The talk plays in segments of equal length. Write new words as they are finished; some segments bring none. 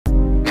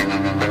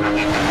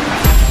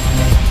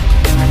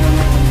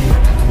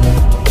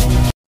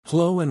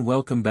Hello and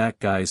welcome back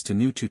guys to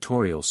new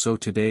tutorial. So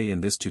today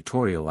in this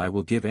tutorial I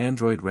will give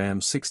Android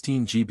RAM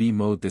 16GB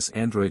mode. This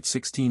Android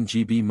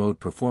 16GB mode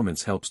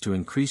performance helps to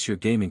increase your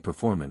gaming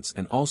performance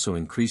and also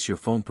increase your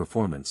phone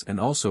performance and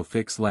also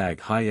fix lag,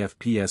 high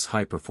FPS,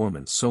 high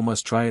performance. So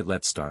must try it.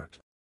 Let's start.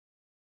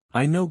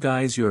 I know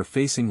guys you are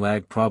facing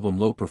lag problem,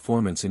 low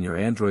performance in your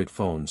Android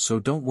phone, so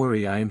don't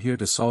worry, I am here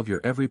to solve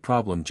your every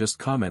problem. Just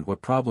comment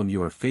what problem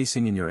you are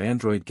facing in your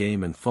Android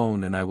game and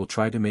phone and I will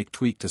try to make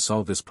tweak to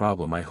solve this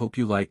problem. I hope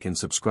you like and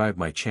subscribe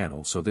my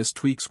channel. So this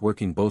tweaks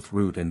working both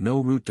root and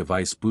no root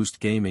device boost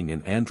gaming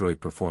and Android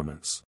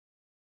performance.